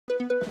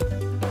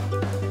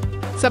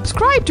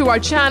Subscribe to our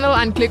channel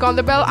and click on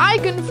the bell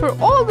icon for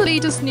all the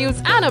latest news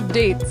and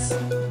updates.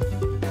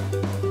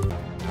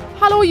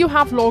 Hello, you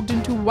have logged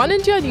into One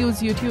India News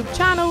YouTube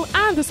channel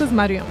and this is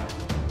Mariam.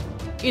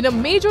 In a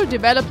major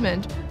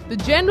development, the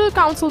General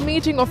Council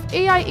meeting of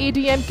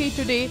AIADMK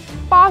today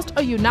passed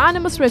a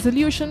unanimous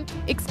resolution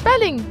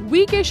expelling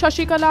VK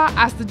Sasikala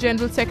as the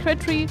General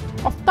Secretary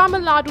of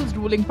Tamil Nadu's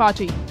ruling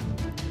party.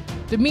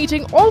 The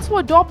meeting also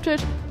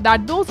adopted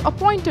that those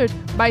appointed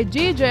by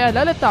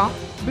Jayalalitha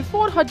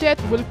before her death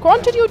will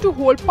continue to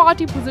hold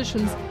party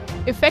positions,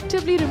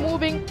 effectively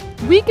removing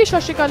VK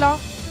Sasikala,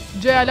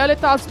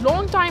 Jayalalitha's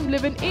long-time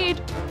live-in aide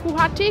who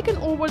had taken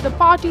over the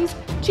party's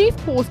chief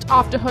post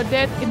after her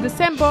death in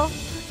December,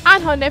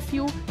 and her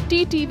nephew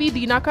TTV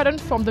Dinakaran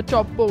from the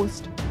top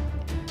post.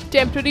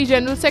 Temporary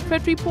General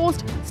Secretary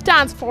post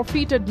stands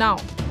forfeited now,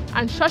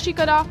 and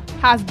Sasikala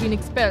has been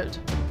expelled.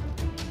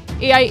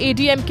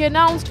 AIADMK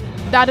announced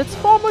that its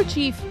former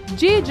chief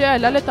J.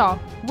 Jayalalitha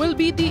will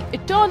be the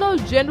eternal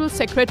General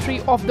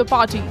Secretary of the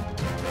party.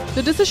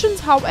 The decisions,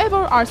 however,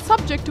 are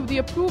subject to the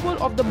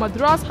approval of the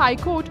Madras High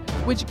Court,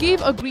 which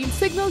gave a green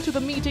signal to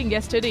the meeting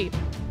yesterday,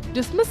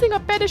 dismissing a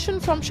petition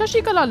from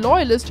Sasikala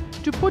loyalists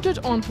to put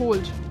it on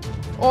hold.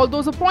 All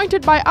those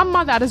appointed by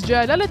Amma, that is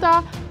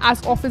Jayalalitha,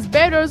 as office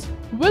bearers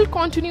will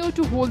continue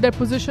to hold their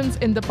positions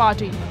in the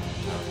party.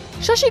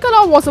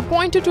 Sasikala was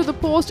appointed to the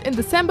post in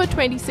December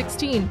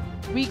 2016,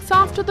 weeks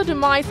after the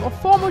demise of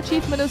former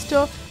Chief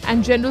Minister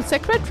and General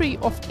Secretary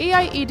of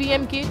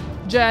AIADMK,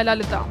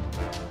 Jayalalitha.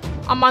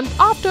 A month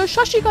after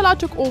Sasikala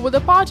took over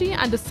the party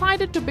and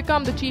decided to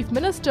become the Chief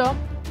Minister,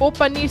 O.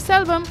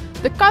 Selvam,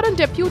 the current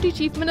Deputy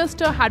Chief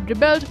Minister, had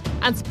rebelled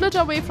and split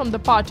away from the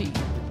party.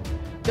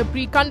 The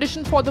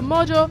precondition for the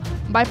merger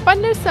by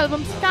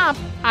Selvan's camp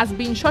has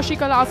been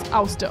Sasikala's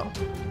ouster.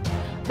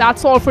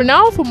 That's all for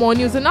now. For more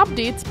news and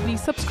updates,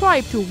 please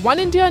subscribe to One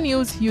India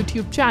News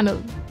YouTube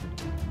channel.